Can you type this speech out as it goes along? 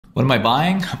What am I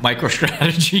buying?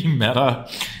 MicroStrategy, Meta,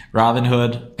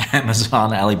 Robinhood,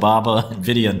 Amazon, Alibaba,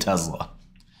 Nvidia, and Tesla.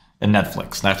 And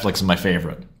Netflix. Netflix is my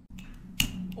favorite.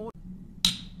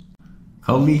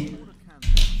 Kobe?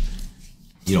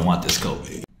 You don't want this,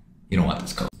 Kobe. You don't want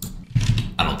this, Kobe.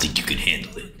 I don't think you can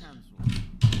handle it.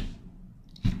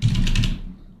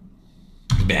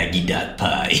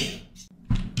 Baggy.pie.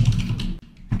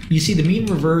 You see, the mean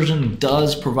reversion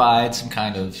does provide some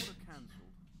kind of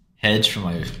hedge for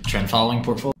my trend following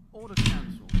portfolio.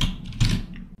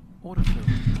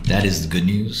 That is the good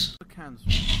news.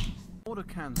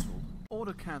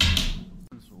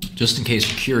 Just in case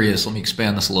you're curious, let me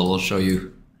expand this a little. I'll show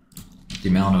you the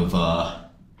amount of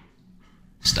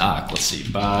stock. Let's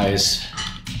see, buys,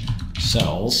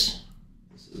 sells.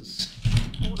 This is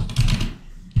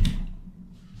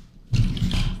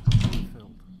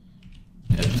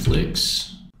Netflix.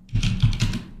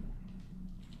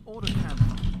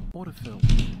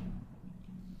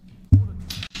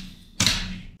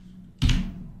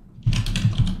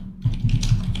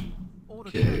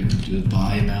 Okay, do the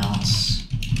buy amounts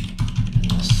and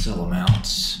the sell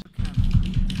amounts.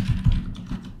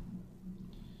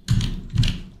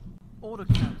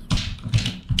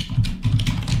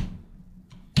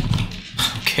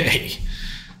 Okay,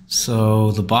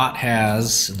 so the bot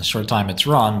has, in the short time it's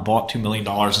run, bought $2 million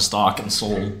of stock and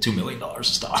sold $2 million of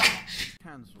stock.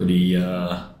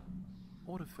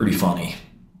 Pretty funny.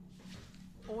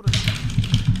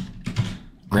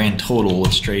 Grand total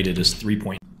it's traded is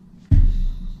 3.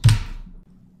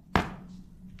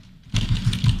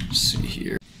 Let's see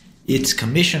here. Its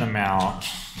commission amount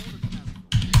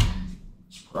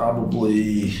is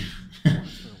probably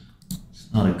it's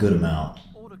not a good amount.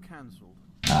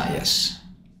 Ah, yes.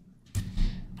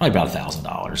 Probably about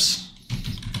 $1,000.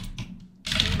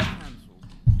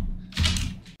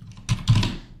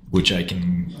 Which I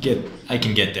can get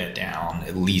that down,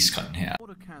 at least cut in half.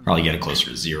 Probably get it closer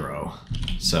to 0.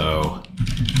 So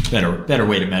better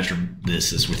way to measure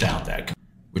this is without that,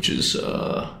 which is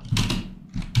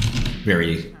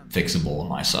very fixable on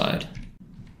my side.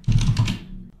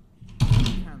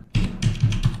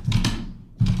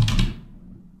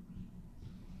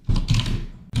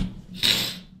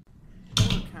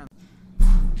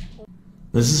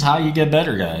 This is how you get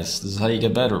better, guys. This is how you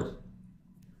get better.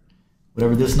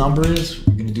 Whatever this number is,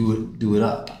 we're gonna do it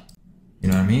up. You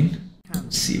know what I mean?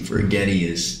 Let's see if Rigetti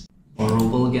is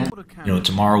borrowable again. You know,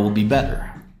 tomorrow will be better.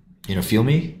 You know, feel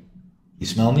me? You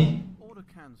smell me?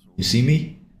 You see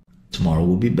me? Tomorrow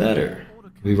will be better.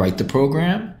 We write the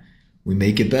program, we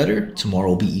make it better, tomorrow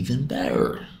will be even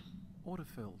better.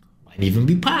 Might even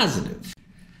be positive.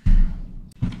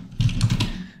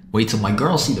 Wait till my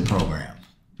girls see the program.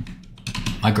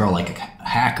 My girl like a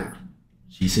hacker.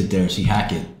 She sit there, she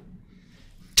hack it.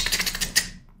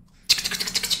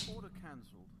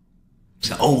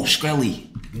 So, oh, Shkreli,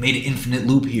 you made an infinite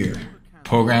loop here.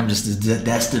 Program just is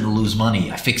destined to lose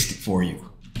money. I fixed it for you.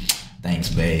 Thanks,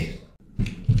 bae.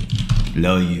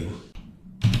 Love you.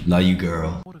 Love you,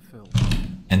 girl.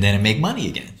 And then it make money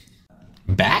again.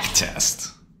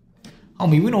 Backtest?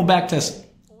 Homie, we don't backtest.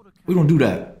 We don't do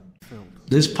that.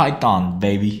 This Python,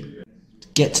 baby.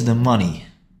 Get to the money.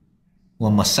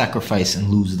 One must sacrifice and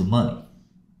lose the money.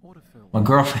 My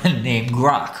girlfriend named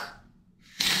Grok.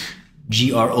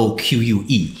 Groque.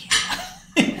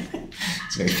 It's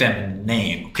a very feminine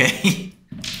name, okay?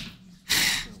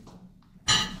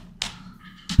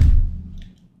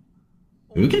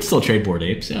 We can still trade Bored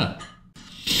Apes, yeah.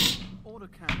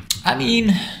 I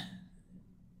mean,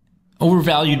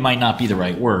 overvalued might not be the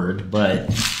right word, but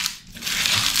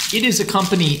it is a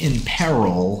company in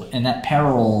peril, and that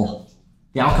peril,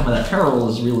 the outcome of that peril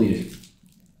is really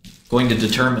going to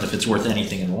determine if it's worth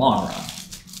anything in the long run.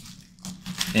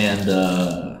 And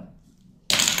the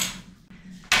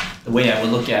way I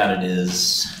would look at it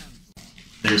is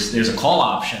there's a call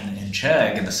option in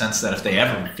Chegg in the sense that if they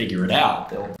ever figure it out,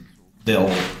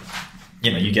 they'll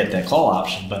you know, you get that call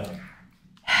option. But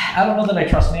I don't know that I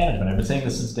trust management. I've been saying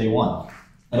this since day one.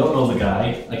 I don't know the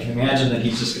guy. I can imagine that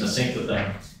he's just going to sink the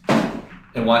thing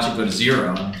and watch it go to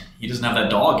 0. And he doesn't have that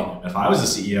dog in him. If I was the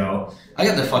CEO, I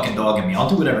got the fucking dog in me. I'll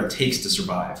do whatever it takes to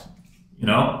survive. You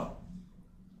know?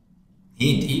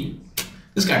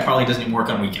 This guy probably doesn't even work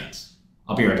on weekends.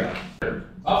 I'll be right back.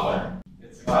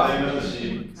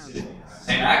 Same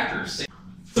actors.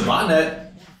 The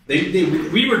botnet.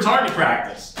 We were target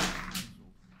practice.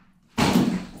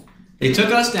 They took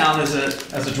us down as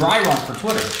a dry run for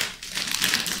Twitter.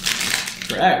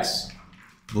 For X.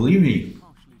 Believe me.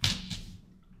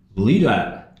 Believe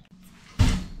that.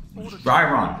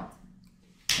 Dry run.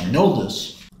 I know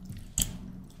this.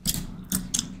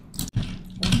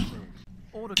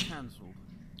 Order cancelled.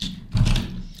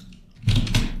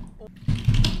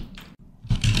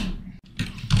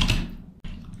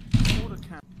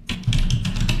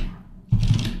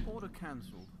 Order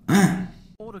cancelled.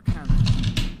 Order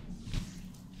cancelled.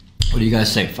 What do you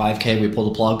guys say? 5K, we pull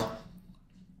the plug?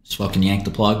 Just fucking yank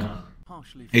the plug?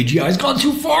 AGI's gone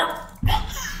too far!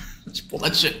 Let's pull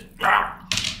that shit.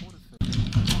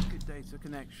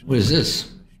 What is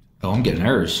this? Oh, I'm getting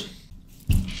errors.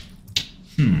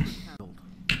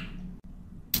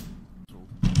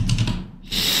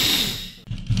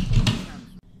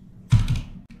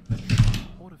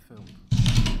 Order filled.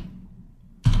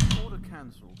 Order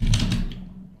cancelled.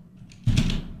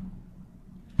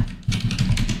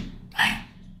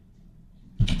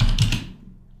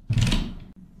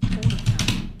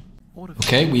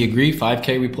 Okay, we agree.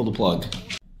 5K, we pull the plug.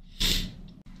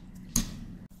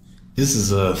 This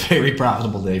is a very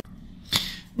profitable day.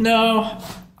 No,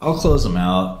 I'll close them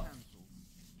out.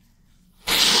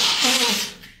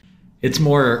 It's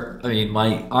more, I mean,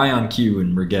 my Ion Q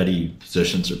and Rigetti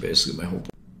positions are basically my whole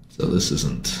point. So this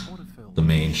isn't the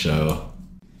main show.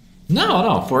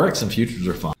 No, Forex and futures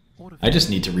are fine. I just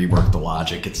need to rework the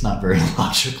logic. It's not very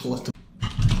logical at the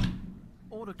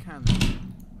Order cancelled.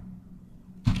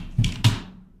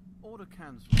 Order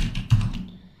cancelled.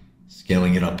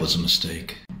 Scaling it up was a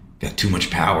mistake. Got too much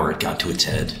power, it got to its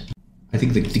head. I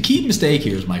think the key mistake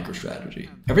here is MicroStrategy.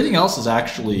 Everything else is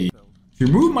actually, if you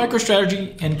remove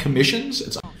MicroStrategy and commissions,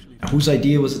 it's whose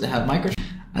idea was it to have MicroStrategy?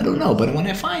 I don't know, but when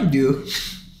I find you,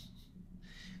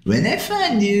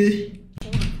 5K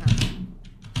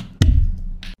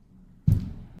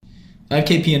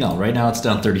P&L, right now it's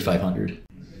down 3,500.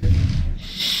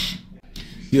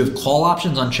 You have call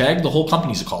options on Chegg, the whole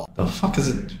company's a call. The fuck is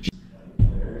it?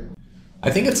 I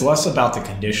think it's less about the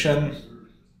condition,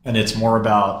 and it's more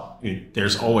about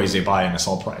there's always a buy and a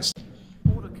sell price.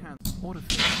 Order cancelled. Order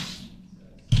filled.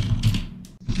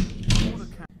 Order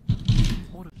cancelled.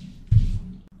 Order.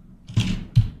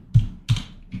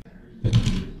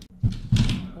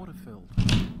 Order filled.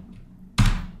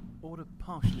 Order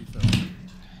partially filled.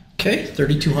 Okay,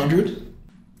 3,200.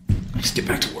 Let's get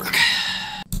back to work.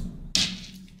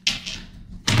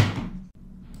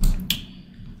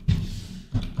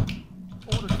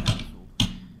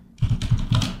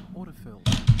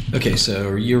 Okay,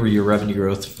 so year-over-year revenue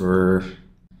growth for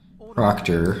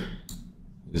Proctor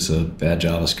is a bad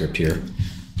JavaScript here,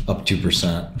 up 2%.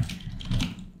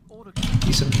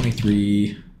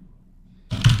 E723,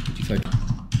 55.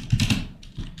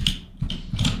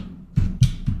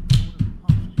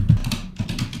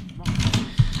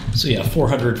 So yeah,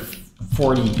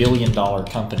 $440 billion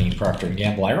company, Procter &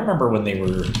 Gamble. I remember when they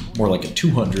were more like a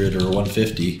 200 or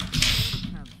 150.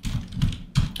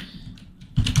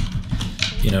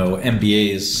 You know,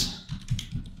 MBAs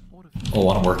all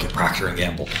want to work at Procter &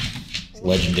 Gamble.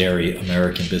 Legendary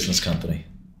American business company.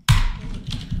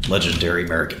 Legendary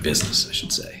American business, I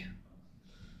should say.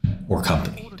 Or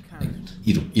company.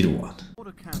 Either one.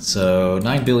 So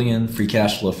 9 billion free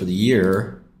cash flow for the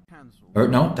year. Or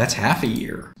no, that's half a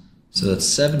year. So that's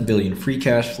 7 billion free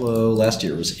cash flow. Last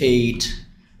year was 8.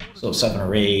 So 7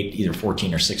 or 8, either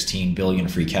 14 or 16 billion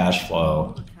free cash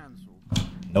flow.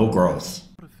 No growth.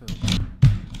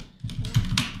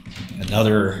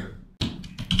 Another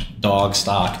dog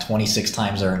stock, 26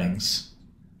 times earnings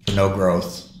for no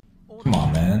growth. Come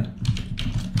on, man.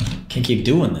 Can't keep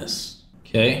doing this.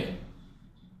 Okay.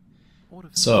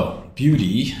 So,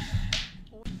 beauty.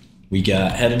 We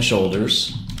got Head and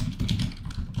Shoulders.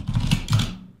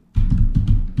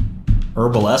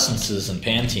 Herbal Essences and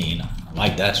Pantene. I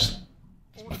like that. It's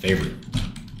my favorite.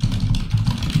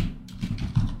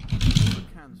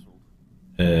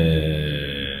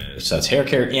 So it's hair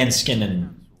care and skin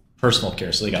and personal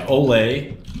care. So they got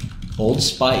Olay, Old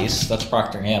Spice, that's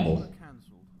Procter & Gamble.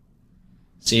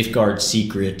 Safeguard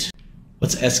Secret.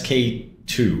 What's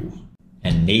SK2?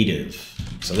 And Native.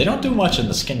 So they don't do much in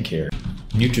the skincare.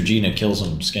 Neutrogena kills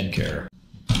them skincare.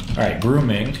 Alright,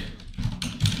 grooming.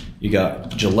 You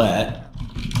got Gillette.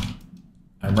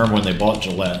 I remember when they bought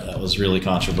Gillette, that was really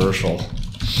controversial.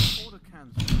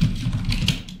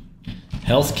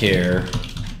 Healthcare.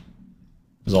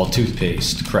 It was all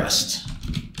toothpaste, Crest.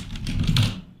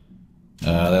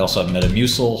 They also have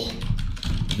Metamucil,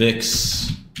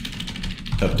 Vicks,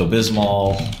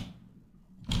 Pepto-Bismol,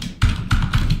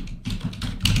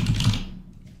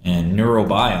 and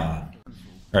Neurobion.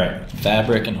 Alright,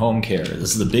 fabric and home care.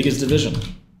 This is the biggest division.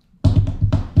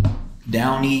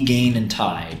 Downy, Gain, and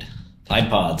Tide.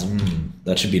 Tide Pods,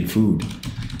 that should be in food.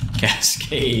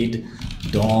 Cascade,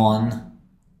 Dawn,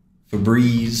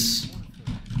 Febreze,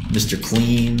 Mr.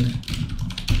 Clean,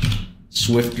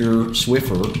 Swiffer,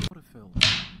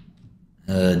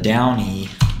 Downy.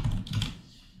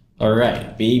 All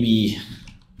right, baby,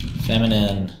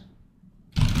 feminine,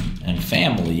 and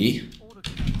family. Order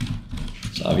cancelled.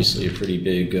 It's obviously a pretty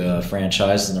big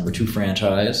franchise, the number 2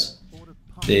 franchise. Order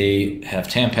They have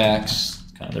Tampax,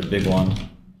 kind of their big one.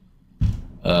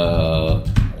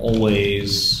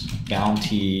 Always,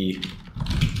 Bounty,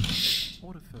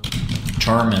 order filled.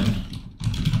 Charmin, Order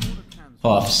cancelled.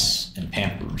 Puffs, and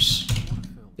Pampers. Order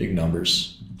filled. Big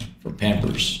numbers from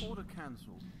Pampers. Order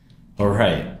cancelled. All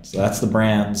right, so that's the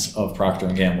brands of Procter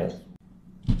 & Gamble.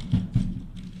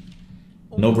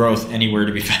 No growth anywhere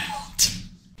to be found.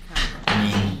 I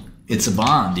mean, it's a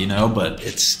bond, you know, but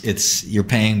it's you're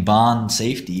paying bond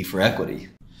safety for equity.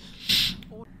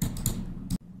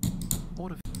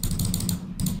 Order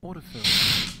filled.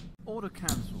 Order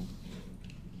cancelled.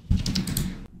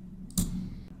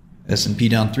 S&P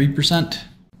down 3%.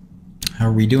 How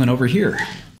are we doing over here?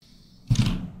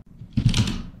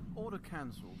 Order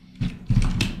cancelled.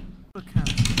 Order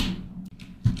cancelled.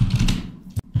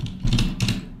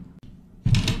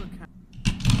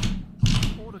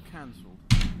 Order cancelled.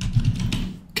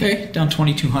 Okay, down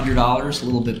 $2,200, a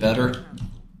little bit better.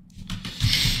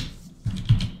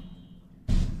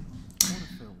 Order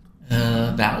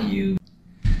filled. Value.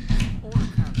 Order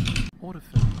cancelled. Order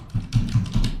filled.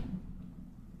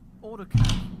 Order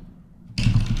cancelled.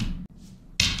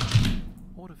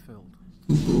 Order filled.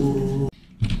 Google.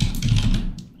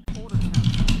 Order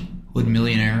cancelled. Hood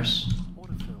Millionaires.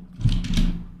 Order filled.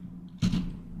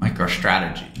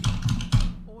 MicroStrategy.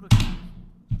 Order cancelled.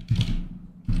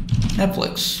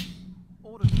 Netflix.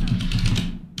 Order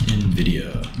cancelled.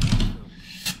 Nvidia.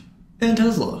 And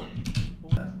Tesla.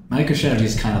 MicroStrategy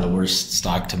is kind of the worst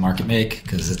stock to market make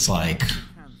because it's like Cancelled.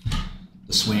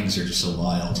 the swings are just so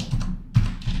wild.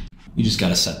 You just got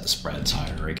to set the spreads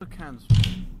higher, right? Order cancelled.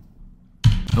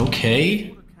 Okay.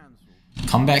 Order cancelled.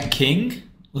 Comeback King.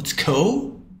 Let's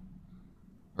go.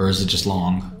 Or is it just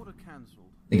long? Order cancelled.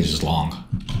 I think it's just long.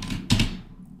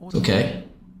 It's okay.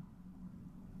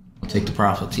 I'll take the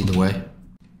profits either way.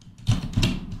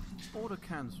 Order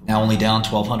cancelled. Now only down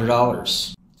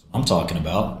 $1,200. I'm talking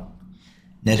about.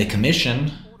 Net of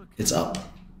commission, it's up.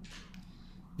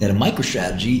 Net of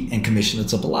MicroStrategy and commission,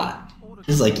 it's up a lot.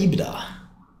 This is like EBITDA.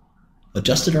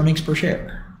 Adjusted earnings per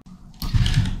share.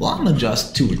 Well, I'm gonna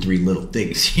adjust 2 or 3 little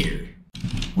things here.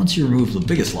 Once you remove the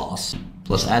biggest loss,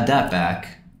 plus add that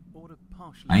back, Order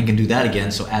partially. I ain't gonna do that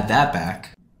again, so add that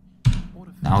back.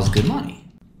 Order filled. Now it's good money.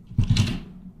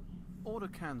 Order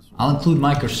cancelled. I'll include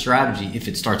MicroStrategy if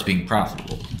it starts being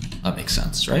profitable. That makes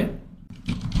sense, right?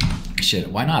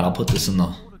 Shit, why not? I'll put this in the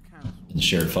Order cancelled.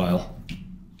 shared file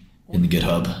in the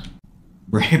GitHub.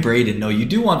 Braden, no, you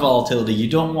do want volatility. You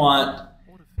don't want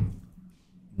Order filled.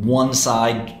 one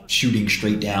side shooting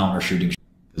straight down or shooting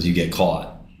because you get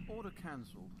caught. Order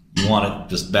cancelled. You want it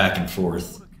just back and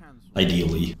forth, Order cancelled.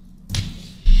 ideally.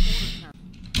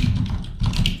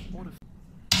 Order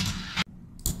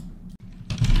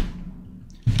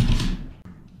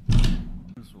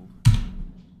cancelled.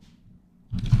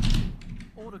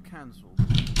 Order cancelled.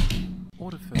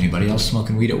 Order filled. Anybody else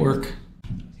smoking weed at work?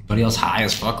 Anybody else high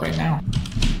as fuck right now?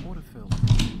 Order filled.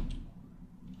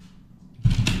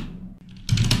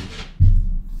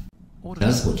 Order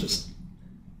Tesla just...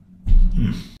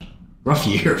 Rough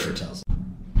year for Tesla.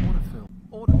 Order filled.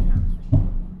 Order cancelled.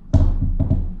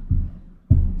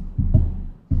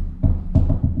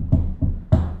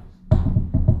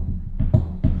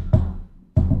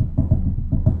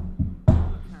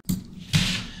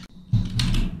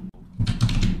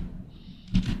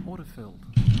 Order filled.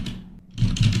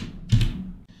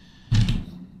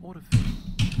 Order filled.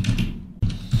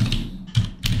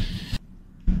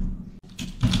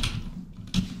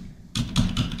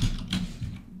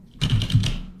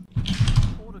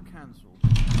 Order cancelled.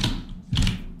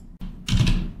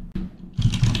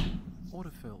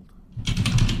 Order filled.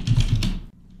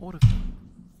 Order filled.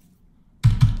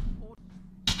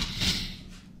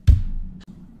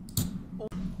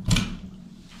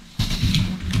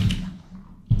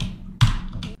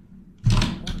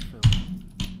 Order filled.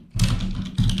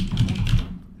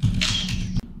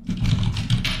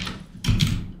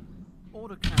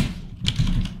 Order cancelled.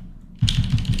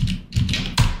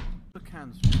 Order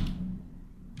cancelled.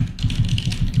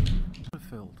 Order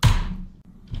filled.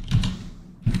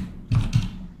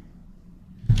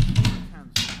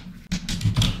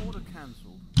 Order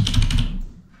cancelled.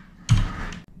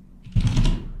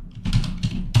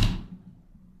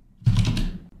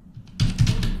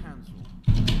 Order cancelled.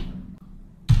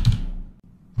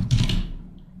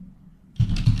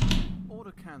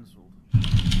 Order cancelled.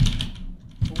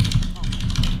 Order pumped.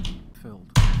 Filled.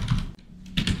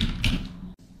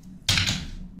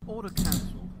 Order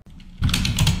cancelled.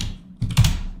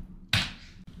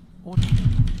 Order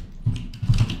filled.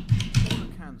 Order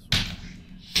cancelled.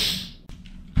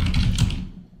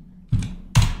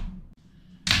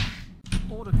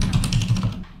 Order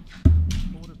cancelled.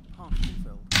 Order partially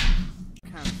filled.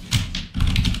 Cancelled.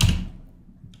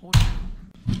 Order filled.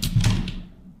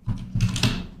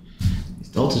 These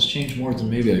deltas change more than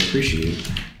maybe I appreciate.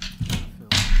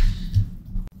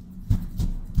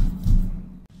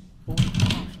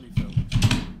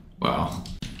 Wow.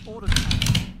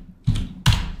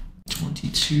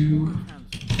 22,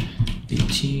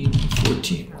 18,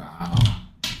 14. Wow.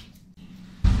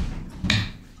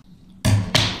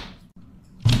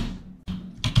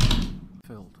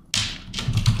 Filled.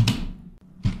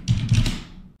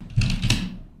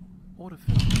 Order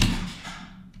filled.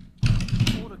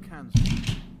 Order cancelled.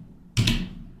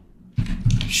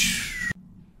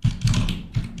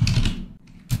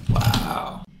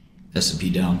 Wow. S&P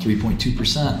down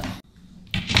 3.2%.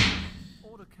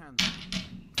 Order cancelled.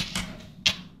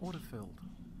 Order filled.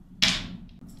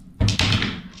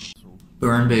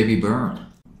 Burn, baby, burn.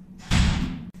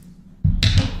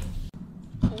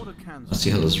 Order cancelled. Let's see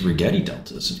how those Rigetti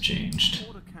deltas have changed.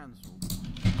 Order cancelled.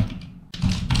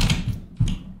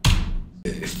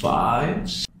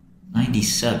 5s,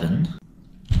 97.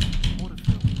 Order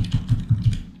filled.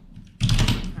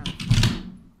 Order cancelled.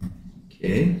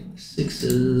 Okay,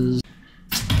 6s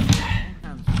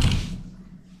Cancelled.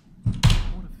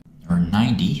 Order filled. are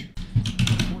 90.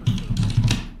 Order filled.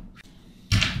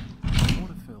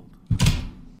 Order filled.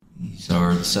 These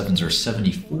are, the 7s are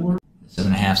 74.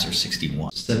 7.5s are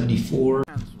 61. 74.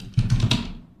 Cancelled.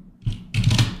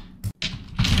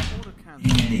 Order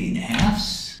And cancelled.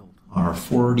 8.5s are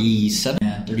 47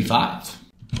 and 35.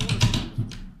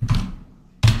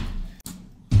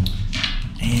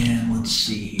 And let's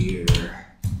see here.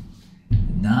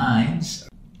 9s.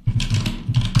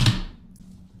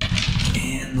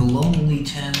 And the lonely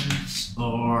 10s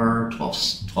are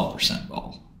 12%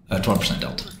 all. 12%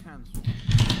 delta. Order cancelled.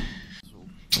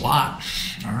 It's a lot.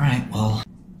 All right, well,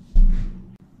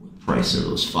 what price are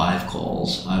those 5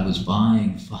 calls? I was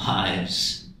buying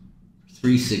 5s,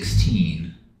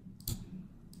 316.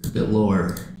 They're a bit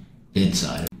lower bid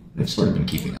side. I've sort of been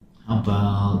keeping up. How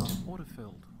about Order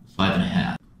filled.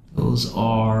 5.5? Those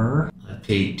are, I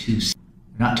paid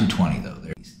not 220 though.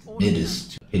 They're mid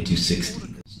is I paid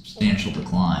 260. Substantial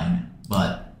decline,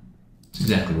 but it's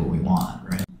exactly what we want,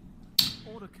 right?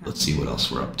 Order cancelled. Let's see what else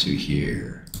we're up to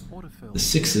here. Order filled. The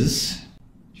 6s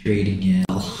trading in.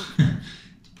 It's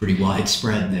a pretty wide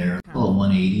spread there. Call it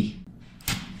 180.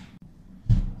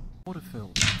 Order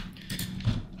filled.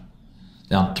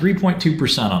 Down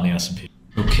 3.2% on the S&P.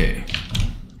 Okay.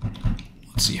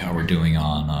 Let's see how we're doing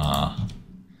on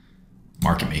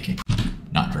market making.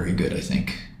 Not very good, I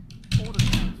think. Order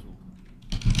cancelled.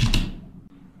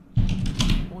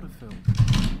 Order filled.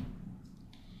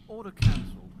 Order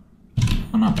cancelled.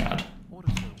 Oh, not bad. Order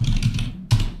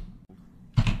filled.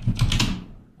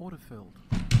 Order filled.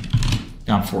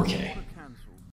 Down 4K. Order cancelled.